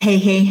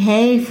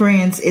Hey,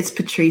 friends, it's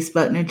Patrice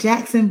Buckner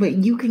Jackson, but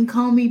you can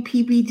call me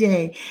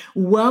PBJ.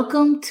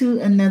 Welcome to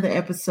another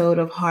episode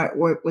of Hard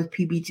Work with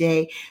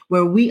PBJ,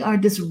 where we are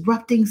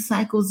disrupting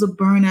cycles of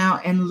burnout.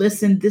 And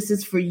listen, this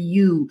is for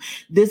you.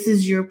 This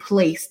is your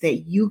place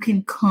that you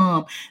can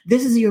come.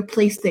 This is your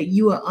place that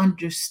you are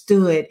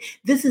understood.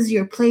 This is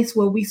your place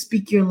where we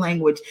speak your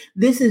language.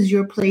 This is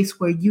your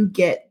place where you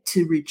get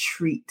to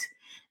retreat.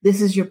 This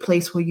is your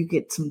place where you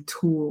get some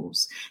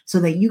tools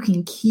so that you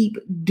can keep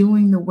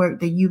doing the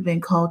work that you've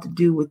been called to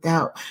do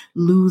without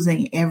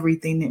losing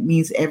everything that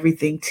means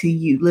everything to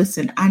you.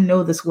 Listen, I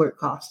know this work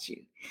costs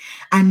you.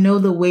 I know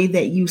the way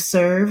that you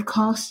serve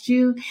costs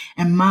you.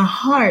 And my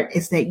heart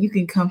is that you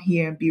can come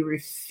here and be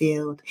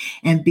refilled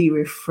and be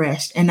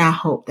refreshed. And I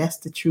hope that's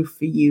the truth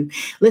for you.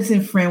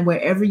 Listen, friend,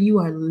 wherever you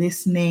are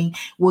listening,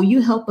 will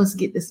you help us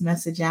get this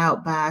message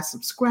out by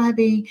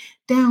subscribing,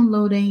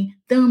 downloading,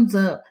 thumbs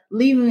up,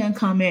 leaving a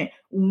comment,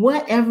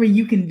 whatever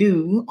you can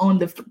do on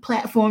the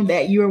platform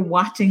that you're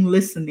watching,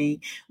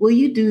 listening. Will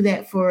you do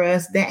that for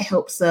us? That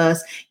helps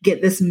us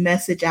get this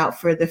message out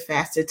further,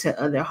 faster to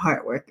other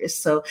heart workers.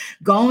 So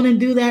go on and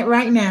do that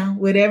right now.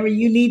 Whatever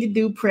you need to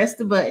do, press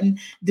the button,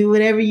 do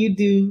whatever you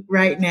do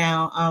right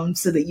now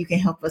so that you can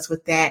help us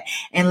with that.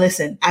 And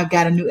listen, I've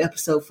got a new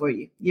episode for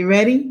you. You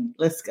ready?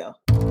 Let's go.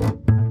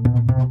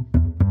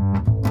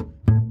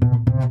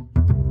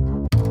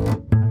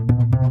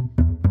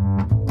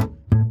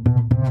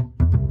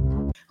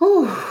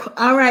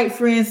 All right,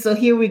 friends. So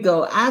here we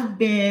go. I've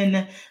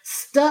been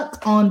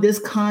stuck on this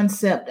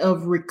concept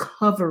of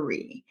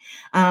recovery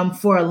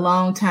for a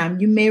long time.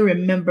 You may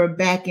remember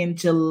back in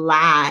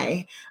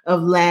July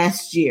of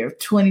last year,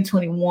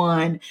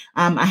 2021,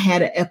 I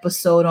had an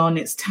episode on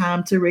It's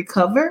Time to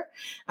Recover.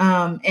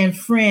 And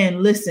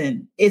friend,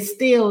 listen, it's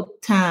still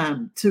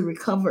time to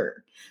recover.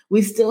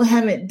 We still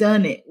haven't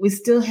done it. We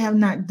still have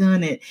not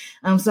done it.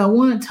 So I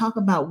want to talk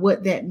about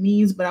what that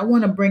means, but I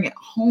want to bring it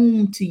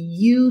home to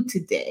you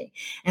today.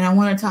 And I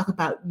want to talk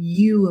about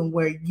you and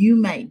where you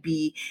might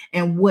be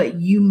and what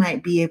you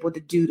might be able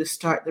to do to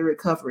start the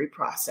recovery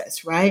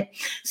process, right?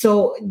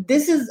 So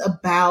this is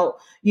about,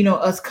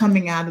 us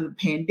coming out of the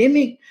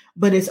pandemic,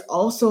 but it's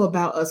also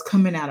about us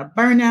coming out of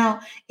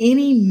burnout.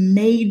 Any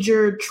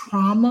major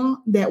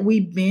trauma that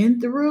we've been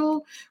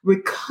through,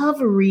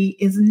 recovery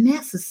is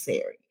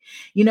necessary.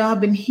 I've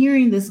been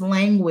hearing this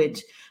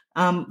language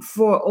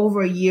for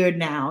over a year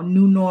now.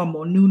 New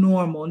normal, new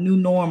normal, new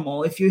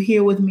normal. If you're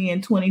here with me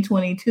in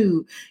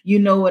 2022, you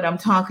know what I'm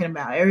talking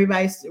about.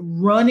 Everybody's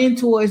running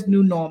towards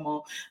new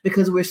normal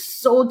because we're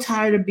so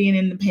tired of being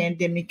in the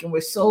pandemic and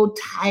we're so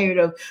tired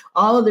of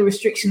all of the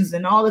restrictions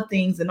and all the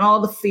things and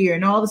all the fear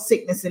and all the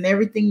sickness and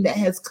everything that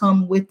has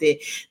come with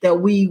it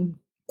that we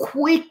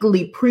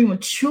quickly,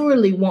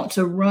 prematurely want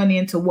to run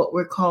into what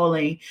we're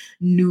calling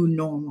new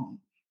normal.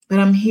 But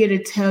I'm here to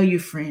tell you,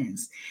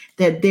 friends,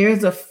 that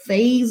there's a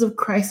phase of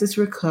crisis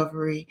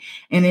recovery,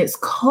 and it's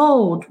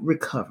called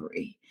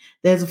recovery.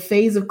 There's a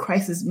phase of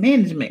crisis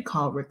management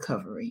called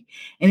recovery,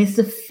 and it's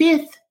the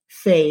fifth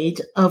phase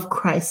of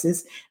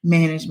crisis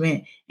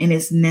management, and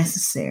it's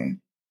necessary.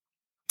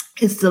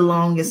 It's the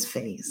longest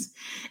phase.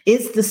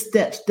 It's the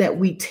steps that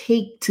we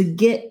take to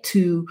get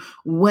to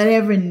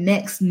whatever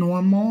next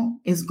normal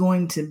is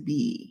going to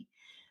be.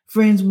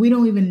 Friends, we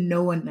don't even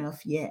know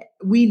enough yet.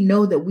 We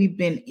know that we've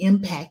been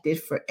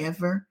impacted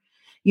forever.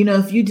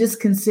 If you just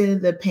consider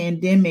the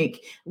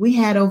pandemic, we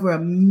had over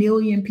 1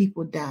 million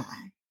people die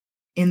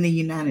in the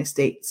United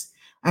States.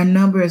 Our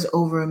number is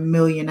over 1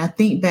 million. I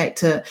think back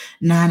to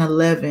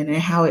 9/11 and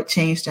how it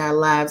changed our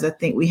lives. I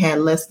think we had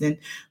less than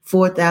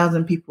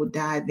 4,000 people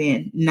die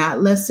then.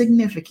 Not less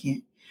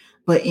significant,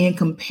 but in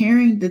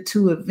comparing the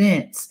two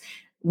events,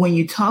 when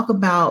you talk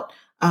about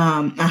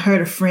I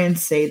heard a friend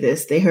say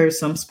this. They heard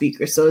some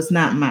speaker, so it's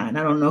not mine.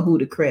 I don't know who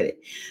to credit.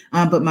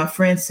 But my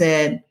friend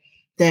said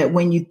that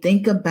when you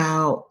think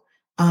about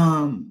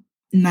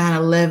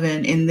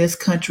 9/11 in this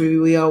country,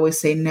 we always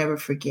say never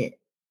forget.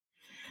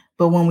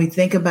 But when we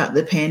think about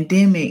the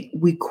pandemic,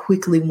 we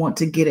quickly want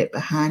to get it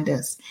behind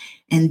us.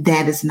 And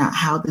that is not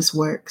how this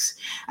works.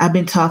 I've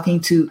been talking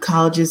to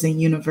colleges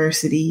and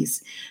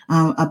universities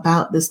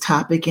about this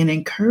topic and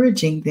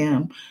encouraging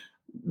them.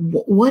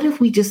 What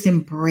if we just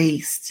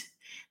embraced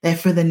that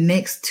for the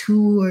next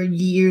 2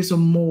 years or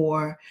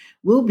more,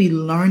 we'll be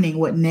learning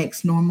what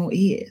next normal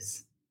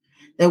is?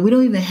 That we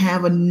don't even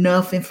have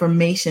enough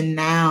information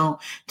now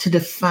to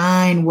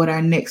define what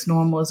our next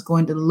normal is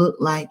going to look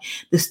like.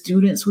 The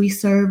students we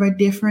serve are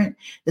different.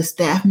 The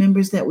staff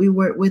members that we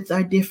work with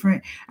are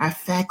different. Our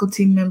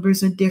faculty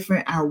members are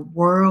different. Our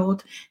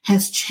world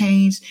has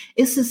changed.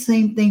 It's the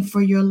same thing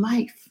for your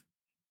life.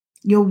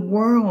 Your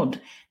world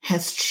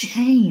has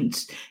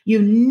changed.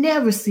 You've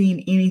never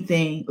seen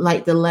anything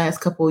like the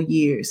last couple of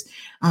years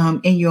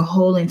in your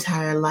whole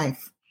entire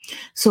life.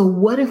 So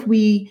what if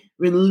we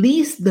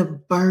release the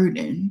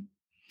burden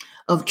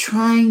of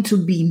trying to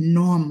be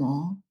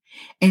normal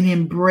and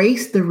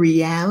embrace the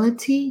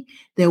reality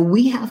that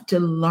we have to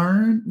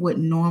learn what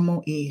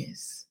normal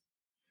is?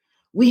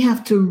 We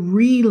have to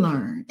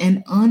relearn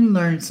and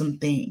unlearn some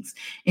things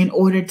in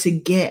order to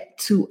get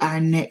to our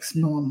next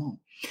normal.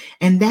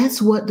 And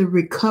that's what the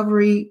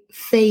recovery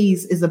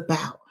phase is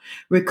about.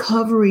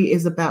 Recovery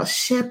is about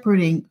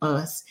shepherding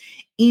us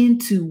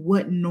into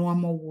what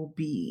normal will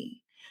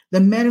be. The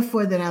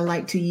metaphor that I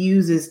like to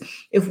use is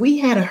if we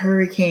had a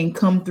hurricane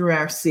come through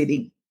our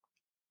city,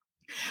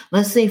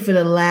 let's say for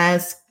the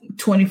last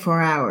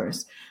 24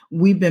 hours,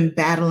 we've been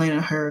battling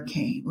a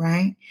hurricane,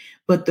 right?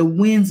 But the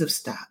winds have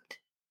stopped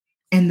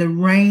and the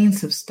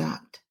rains have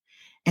stopped.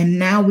 And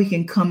now we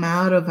can come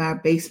out of our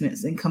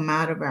basements and come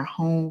out of our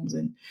homes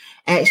and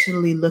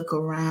actually look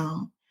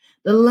around.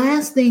 The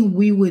last thing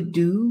we would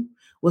do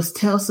was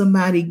tell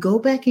somebody, go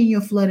back in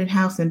your flooded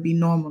house and be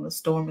normal. The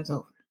storm is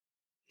over.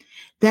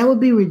 That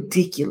would be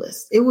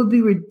ridiculous. It would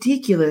be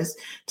ridiculous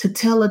to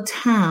tell a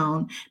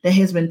town that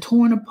has been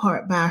torn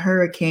apart by a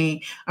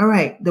hurricane, all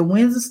right, the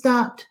winds have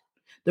stopped,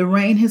 the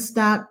rain has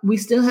stopped, we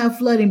still have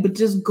flooding, but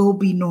just go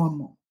be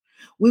normal.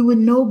 We would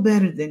know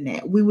better than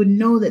that. We would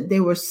know that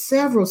there were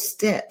several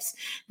steps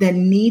that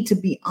need to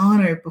be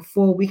honored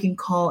before we can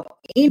call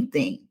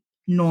anything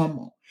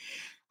normal.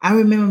 I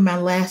remember my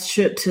last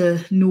trip to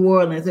New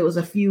Orleans. It was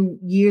a few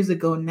years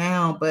ago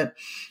now, but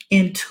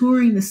in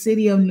touring the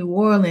city of New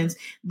Orleans,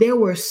 there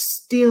were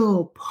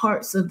still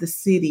parts of the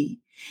city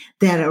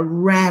that are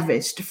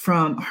ravaged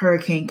from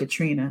Hurricane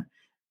Katrina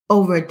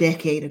over a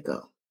decade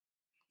ago.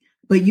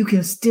 But you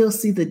can still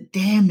see the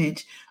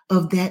damage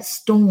of that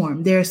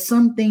storm. There are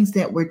some things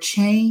that were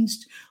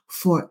changed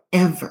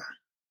forever.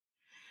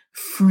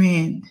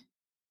 Friend,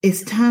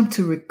 it's time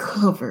to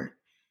recover.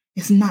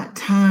 It's not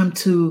time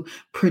to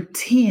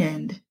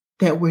pretend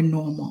that we're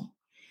normal.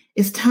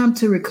 It's time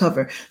to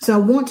recover. So I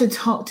want to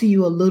talk to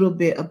you a little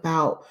bit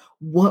about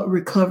what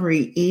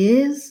recovery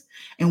is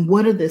and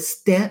what are the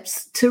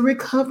steps to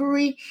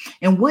recovery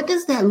and what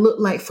does that look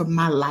like for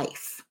my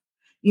life?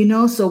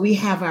 So we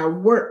have our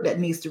work that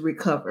needs to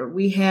recover.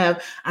 We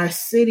have our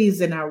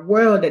cities and our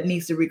world that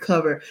needs to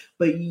recover,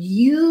 but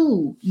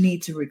you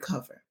need to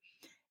recover.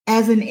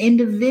 As an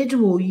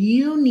individual,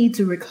 you need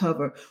to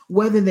recover,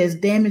 whether there's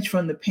damage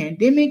from the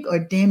pandemic or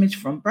damage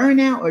from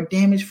burnout or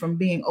damage from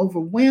being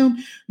overwhelmed.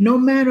 No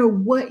matter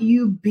what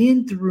you've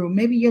been through,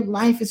 maybe your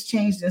life has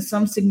changed in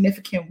some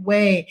significant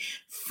way.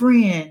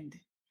 Friend,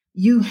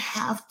 you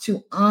have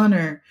to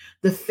honor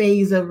the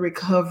phase of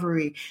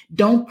recovery.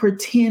 Don't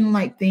pretend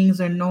like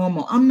things are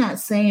normal. I'm not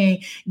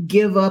saying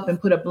give up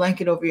and put a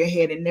blanket over your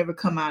head and never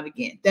come out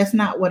again. That's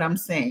not what I'm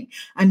saying.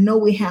 I know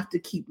we have to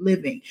keep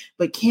living,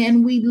 but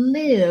can we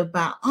live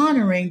by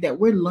honoring that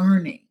we're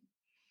learning?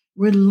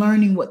 We're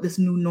learning what this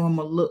new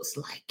normal looks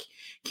like.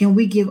 Can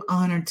we give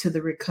honor to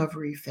the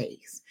recovery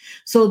phase?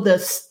 So the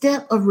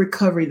step of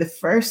recovery, the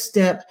first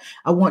step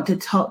I want to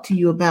talk to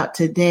you about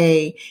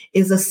today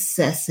is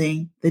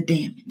assessing the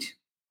damage.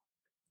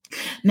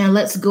 Now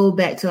let's go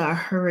back to our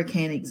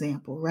hurricane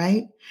example,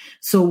 right?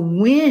 So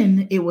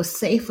when it was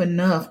safe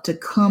enough to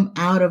come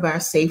out of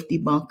our safety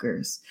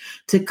bunkers,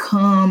 to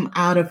come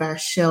out of our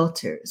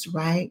shelters,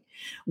 right?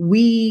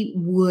 We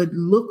would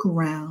look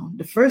around.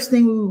 The first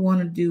thing we would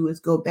want to do is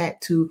go back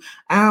to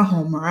our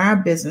home or our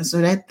business or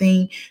that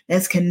thing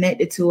that's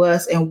connected to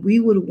us. And we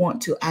would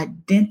want to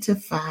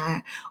identify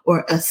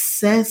or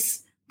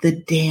assess the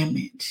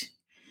damage.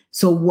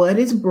 So what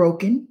is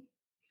broken?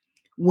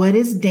 What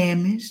is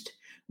damaged?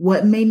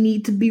 What may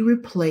need to be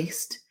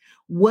replaced?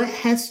 What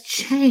has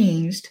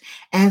changed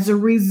as a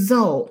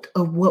result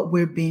of what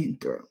we're being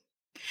through?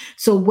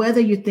 So whether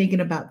you're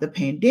thinking about the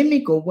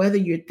pandemic or whether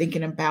you're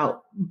thinking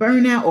about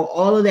burnout or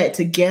all of that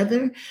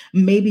together,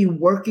 maybe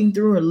working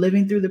through or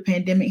living through the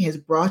pandemic has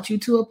brought you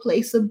to a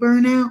place of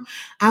burnout,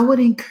 I would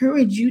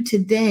encourage you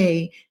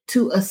today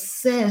to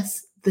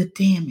assess the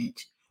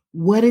damage.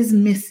 What is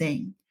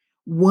missing?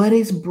 What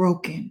is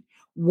broken?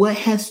 What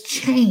has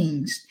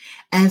changed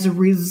as a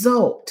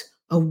result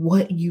of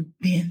what you've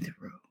been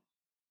through?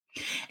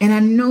 And I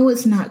know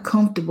it's not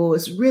comfortable.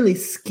 It's really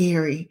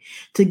scary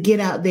to get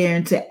out there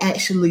and to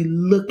actually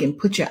look and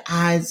put your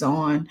eyes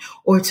on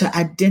or to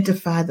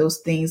identify those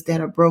things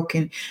that are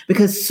broken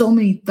because so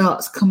many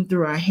thoughts come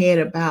through our head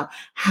about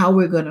how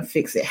we're going to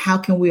fix it. How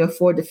can we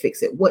afford to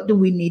fix it? What do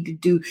we need to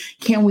do?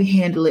 Can we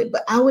handle it?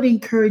 But I would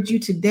encourage you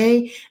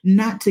today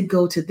not to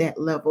go to that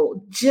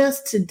level.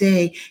 Just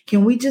today,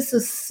 can we just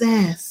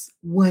assess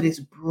what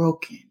is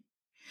broken?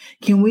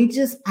 Can we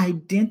just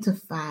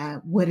identify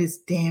what is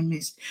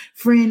damaged?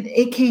 Friend,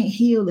 it can't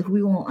heal if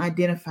we won't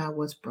identify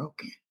what's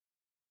broken.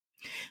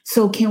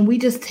 So can we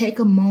just take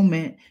a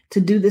moment to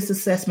do this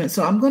assessment?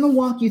 So I'm going to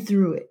walk you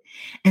through it.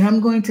 And I'm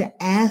going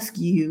to ask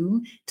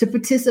you to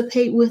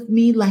participate with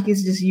me like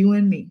it's just you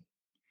and me.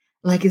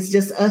 Like it's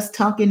just us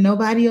talking.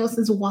 Nobody else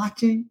is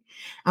watching.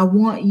 I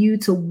want you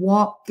to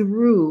walk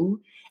through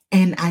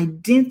and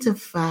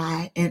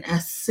identify and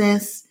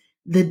assess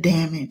the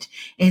damage.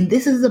 And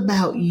this is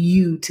about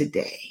you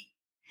today.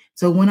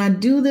 So when I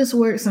do this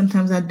work,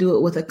 sometimes I do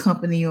it with a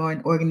company or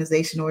an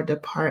organization or a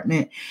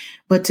department.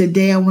 But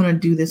today I want to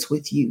do this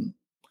with you.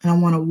 And I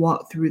want to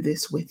walk through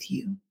this with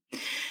you.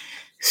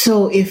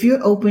 So if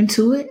you're open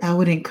to it, I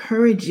would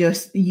encourage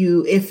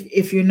you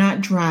if you're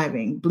not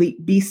driving,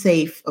 be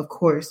safe, of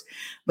course,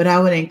 but I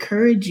would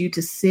encourage you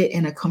to sit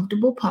in a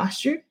comfortable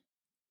posture,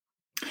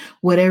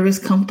 whatever is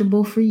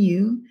comfortable for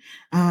you.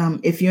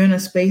 If you're in a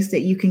space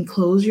that you can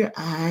close your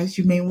eyes,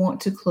 you may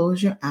want to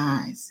close your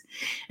eyes.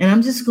 And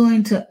I'm just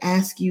going to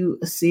ask you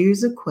a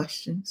series of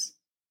questions.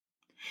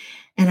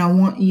 And I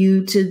want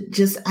you to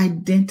just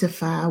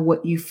identify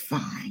what you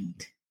find.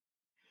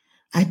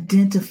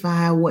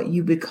 Identify what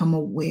you become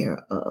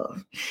aware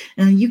of.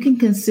 And you can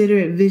consider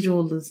it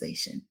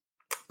visualization,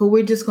 but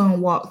we're just going to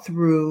walk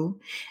through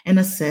and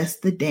assess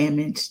the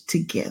damage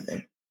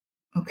together.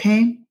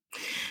 Okay?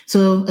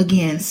 So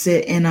again,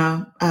 sit in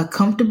a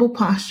comfortable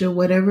posture,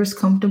 whatever is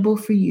comfortable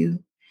for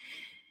you.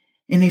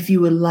 And if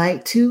you would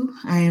like to,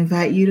 I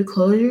invite you to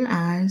close your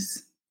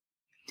eyes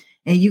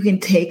and you can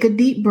take a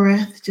deep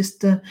breath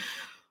just to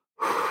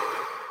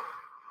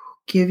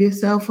give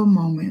yourself a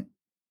moment.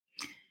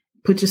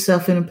 Put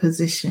yourself in a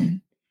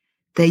position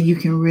that you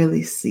can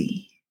really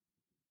see.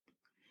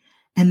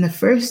 And the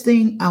first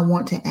thing I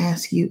want to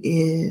ask you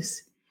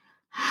is,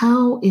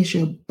 how is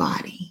your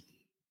body?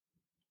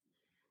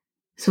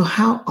 So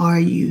how are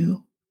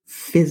you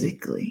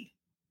physically?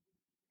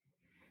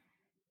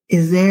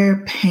 Is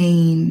there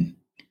pain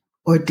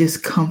or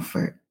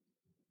discomfort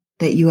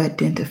that you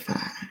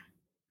identify?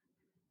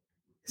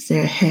 Is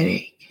there a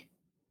headache?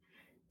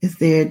 Is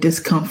there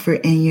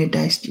discomfort in your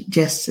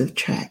digestive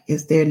tract?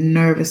 Is there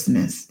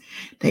nervousness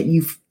that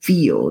you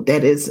feel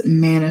that is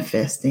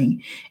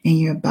manifesting in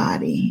your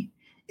body?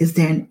 Is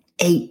there an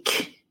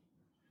ache?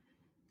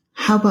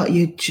 How about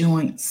your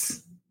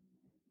joints?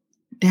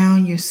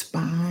 Down your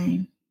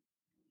spine,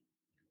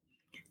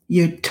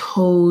 your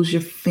toes,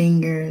 your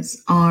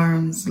fingers,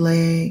 arms,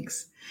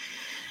 legs,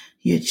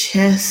 your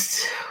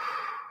chest,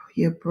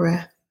 your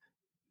breath.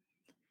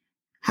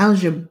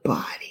 How's your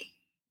body?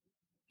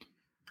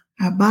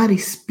 Our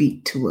bodies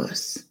speak to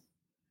us.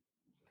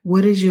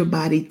 What is your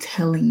body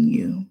telling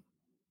you?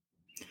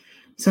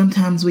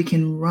 Sometimes we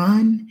can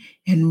run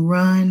and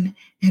run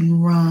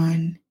and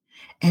run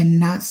and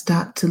not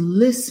stop to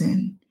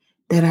listen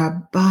that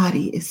our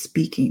body is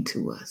speaking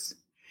to us.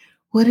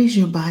 What is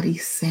your body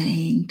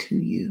saying to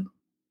you?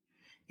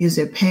 Is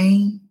there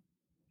pain?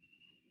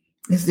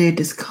 Is there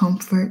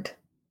discomfort?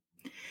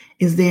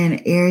 Is there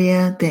an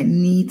area that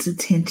needs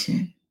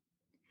attention?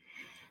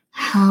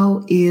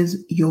 How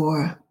is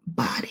your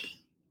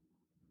body?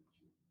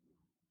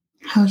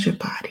 How's your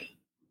body?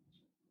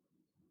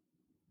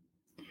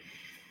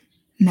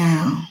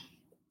 Now,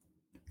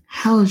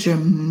 how's your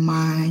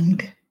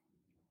mind?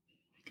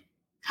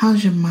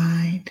 How's your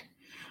mind?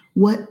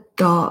 What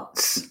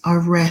thoughts are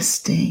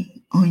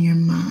resting on your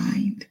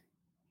mind?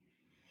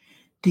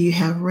 Do you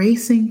have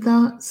racing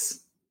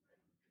thoughts?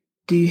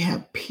 Do you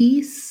have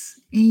peace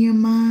in your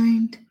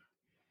mind?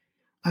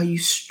 Are you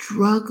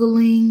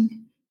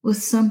struggling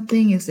with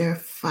something? Is there a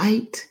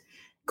fight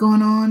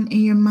going on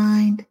in your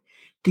mind?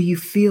 Do you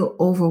feel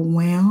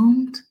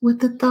overwhelmed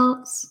with the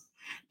thoughts?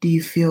 Do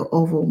you feel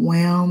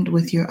overwhelmed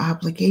with your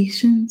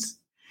obligations?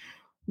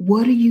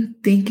 What are you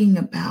thinking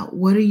about?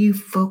 What are you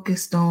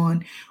focused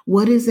on?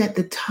 What is at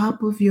the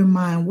top of your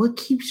mind? What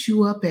keeps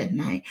you up at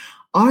night?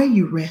 Are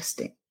you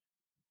resting?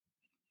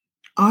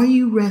 Are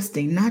you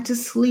resting? Not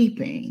just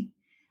sleeping.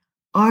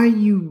 Are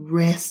you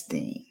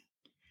resting?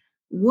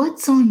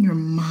 What's on your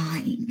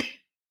mind?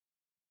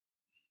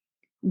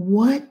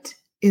 What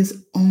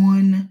is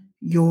on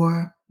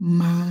your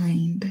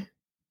mind?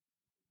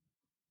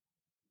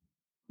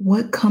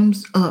 What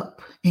comes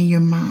up in your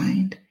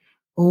mind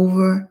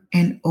over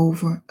and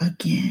over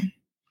again?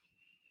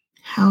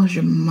 How's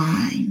your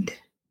mind?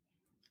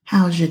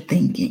 How's your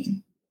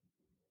thinking?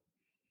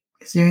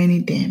 Is there any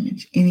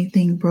damage?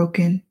 Anything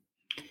broken?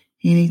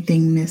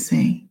 Anything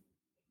missing?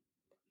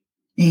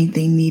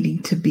 Anything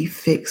needing to be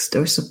fixed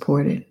or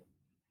supported?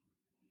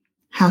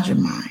 How's your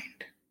mind?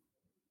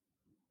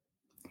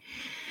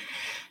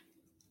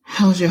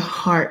 How's your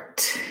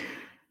heart?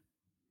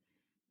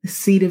 The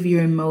seat of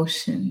your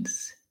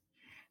emotions.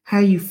 How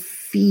are you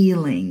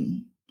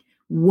feeling?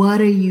 What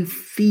are you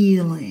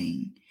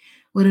feeling?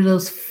 What are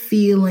those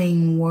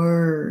feeling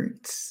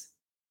words?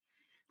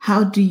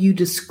 How do you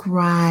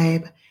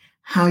describe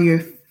how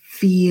you're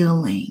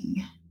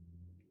feeling?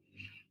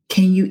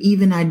 Can you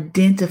even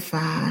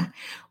identify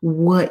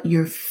what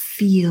you're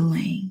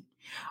feeling?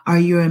 Are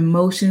your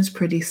emotions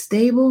pretty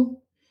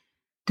stable?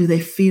 Do they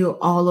feel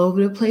all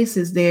over the place?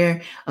 Is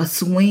there a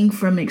swing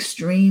from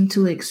extreme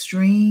to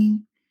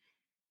extreme?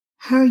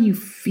 How are you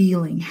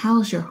feeling?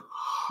 How's your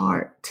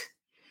heart?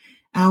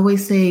 I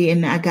always say,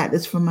 and I got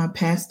this from my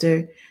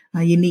pastor,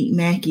 Unique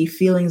Mackey,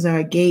 feelings are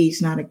a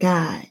gauge, not a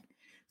guide.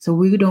 So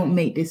we don't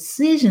make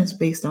decisions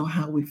based on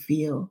how we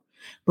feel,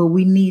 but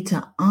we need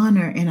to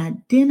honor and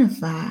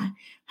identify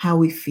how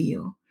we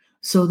feel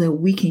so that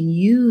we can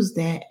use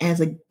that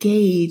as a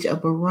gauge, a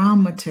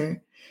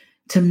barometer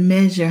to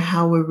measure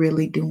how we're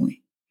really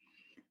doing.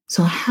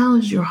 So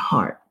how's your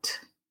heart?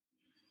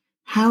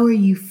 How are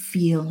you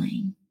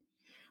feeling?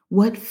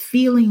 What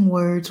feeling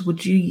words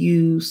would you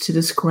use to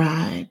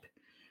describe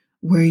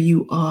where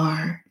you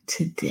are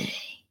today.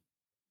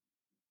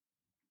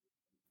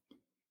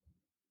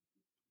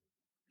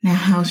 Now,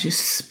 how's your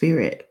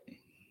spirit?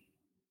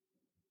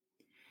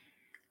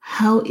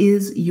 How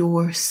is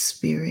your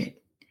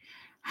spirit?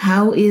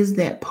 How is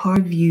that part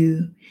of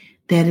you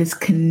that is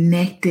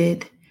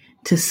connected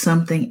to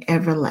something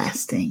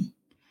everlasting?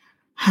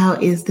 How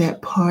is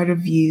that part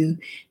of you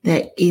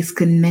that is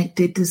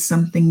connected to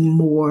something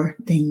more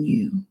than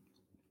you?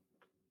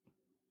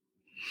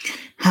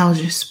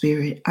 How's your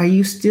spirit? Are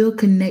you still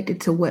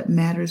connected to what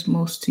matters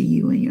most to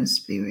you in your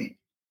spirit?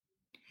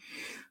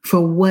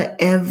 For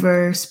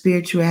whatever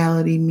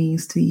spirituality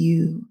means to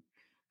you,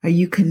 are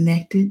you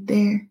connected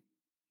there?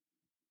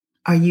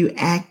 Are you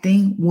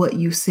acting what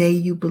you say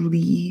you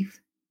believe?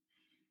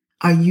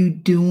 Are you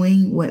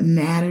doing what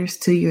matters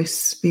to your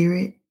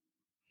spirit?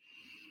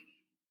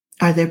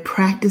 Are there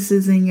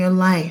practices in your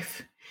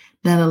life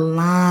that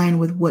align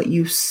with what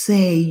you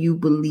say you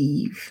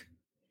believe?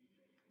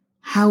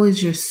 How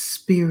is your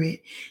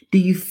spirit? Do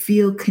you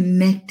feel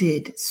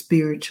connected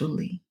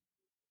spiritually?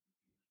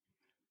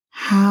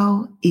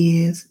 How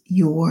is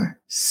your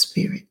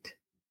spirit?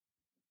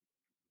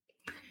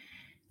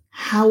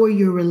 How are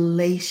your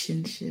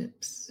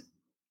relationships?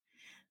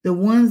 The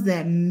ones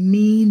that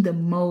mean the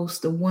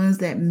most, the ones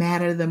that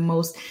matter the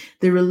most,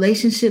 the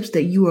relationships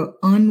that you are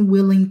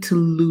unwilling to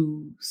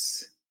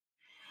lose.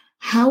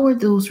 How are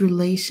those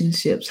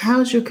relationships?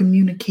 How's your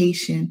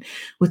communication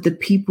with the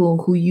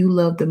people who you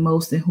love the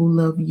most and who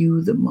love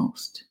you the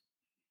most?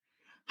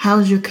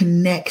 How's your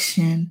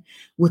connection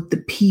with the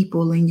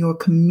people in your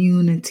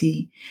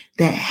community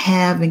that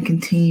have and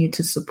continue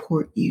to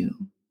support you?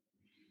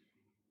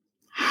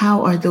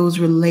 How are those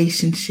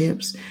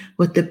relationships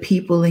with the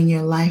people in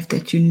your life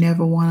that you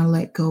never want to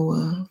let go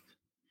of?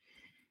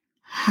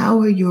 How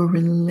are your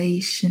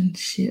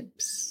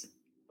relationships?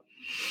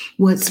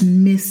 What's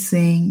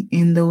missing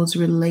in those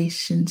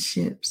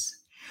relationships?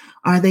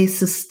 Are they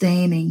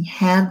sustaining?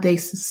 Have they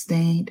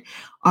sustained?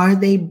 Are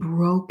they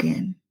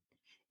broken?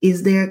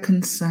 Is there a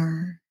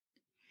concern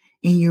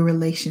in your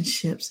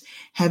relationships?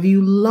 Have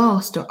you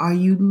lost or are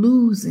you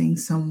losing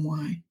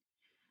someone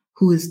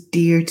who is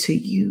dear to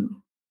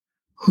you,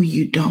 who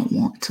you don't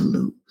want to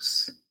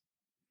lose?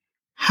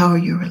 How are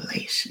your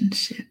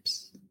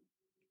relationships?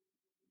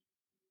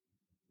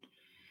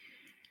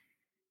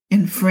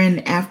 And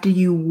friend, after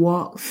you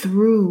walk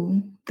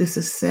through this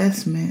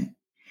assessment,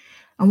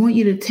 I want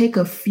you to take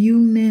a few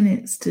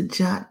minutes to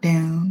jot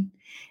down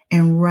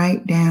and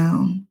write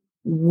down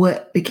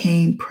what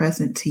became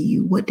present to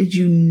you. What did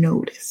you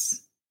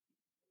notice?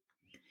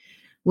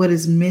 What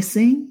is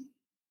missing?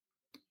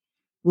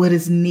 What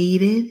is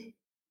needed?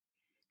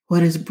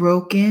 What is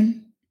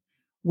broken?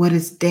 What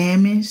is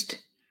damaged?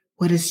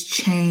 What is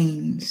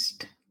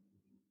changed?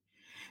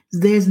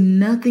 There's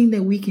nothing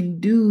that we can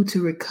do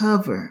to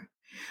recover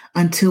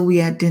until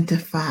we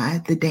identify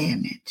the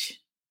damage.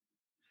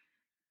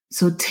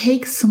 So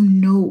take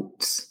some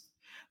notes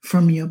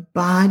from your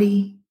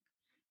body,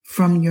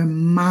 from your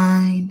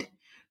mind,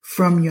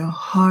 from your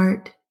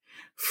heart,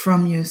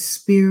 from your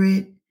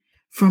spirit,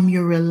 from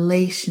your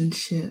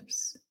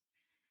relationships.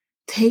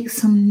 Take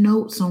some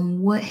notes on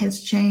what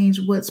has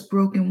changed, what's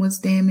broken, what's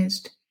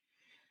damaged,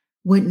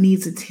 what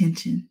needs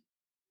attention.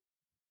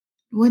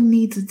 What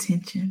needs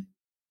attention?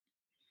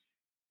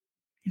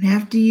 And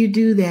after you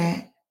do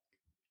that,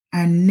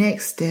 our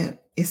next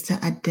step is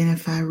to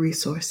identify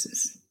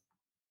resources.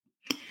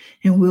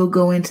 And we'll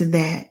go into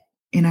that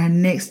in our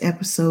next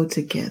episode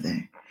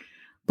together.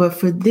 But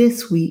for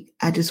this week,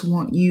 I just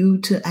want you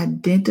to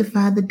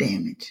identify the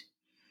damage,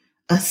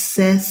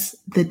 assess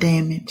the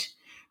damage,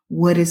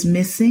 what is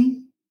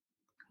missing,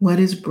 what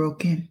is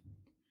broken,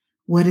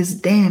 what is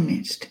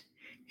damaged,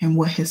 and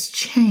what has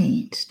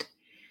changed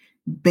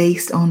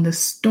based on the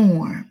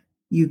storm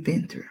you've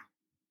been through.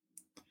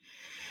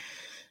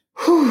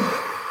 Whew.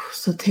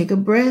 So take a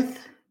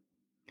breath,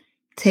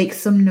 take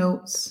some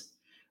notes,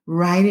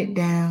 write it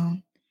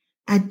down,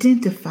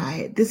 identify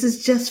it. This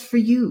is just for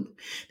you.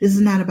 This is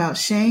not about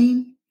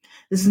shame.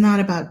 This is not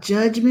about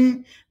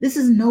judgment. This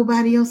is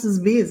nobody else's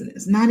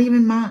business, not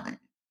even mine.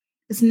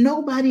 It's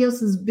nobody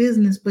else's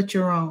business but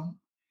your own.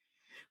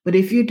 But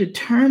if you're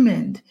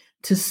determined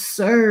to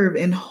serve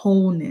in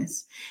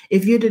wholeness,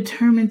 if you're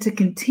determined to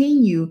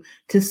continue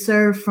to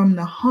serve from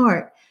the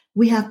heart,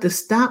 we have to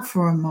stop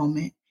for a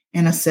moment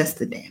and assess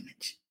the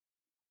damage.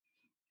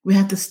 We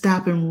have to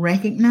stop and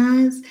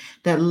recognize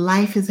that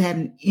life has had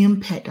an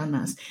impact on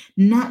us,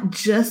 not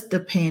just the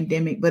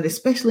pandemic, but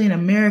especially in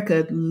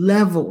America,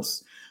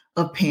 levels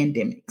of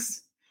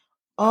pandemics.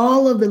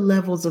 All of the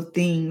levels of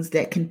things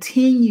that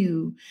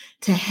continue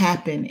to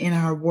happen in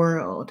our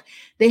world,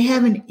 they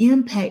have an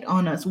impact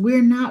on us.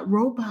 We're not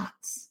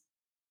robots.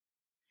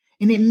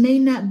 And it may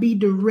not be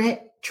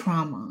direct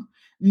trauma.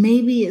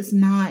 Maybe it's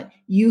not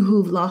you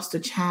who've lost a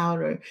child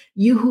or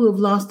you who have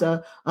lost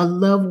a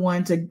loved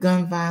one to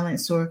gun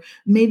violence, or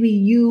maybe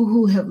you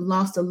who have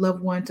lost a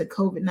loved one to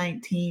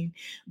COVID-19.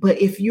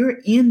 But if you're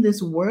in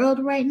this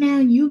world right now,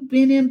 you've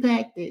been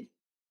impacted.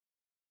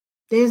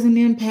 There's an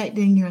impact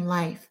in your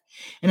life.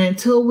 And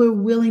until we're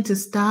willing to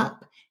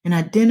stop and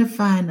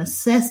identify and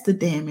assess the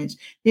damage,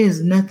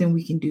 there's nothing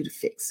we can do to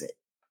fix it.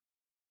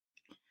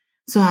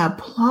 So I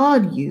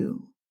applaud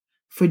you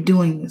for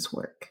doing this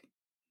work.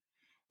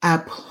 I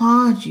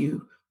applaud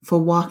you for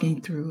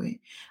walking through it.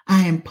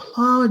 I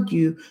applaud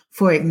you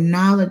for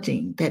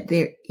acknowledging that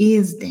there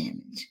is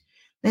damage.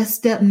 That's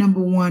step number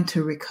 1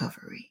 to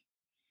recovery.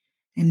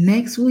 And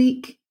next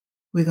week,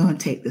 we're going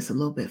to take this a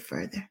little bit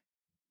further.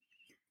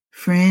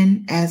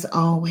 Friend, as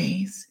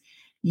always,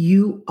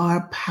 you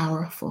are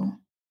powerful.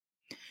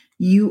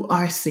 You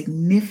are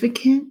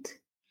significant,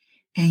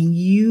 and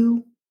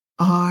you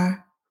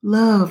are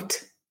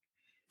loved.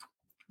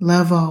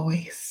 Love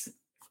always,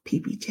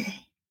 PBJ.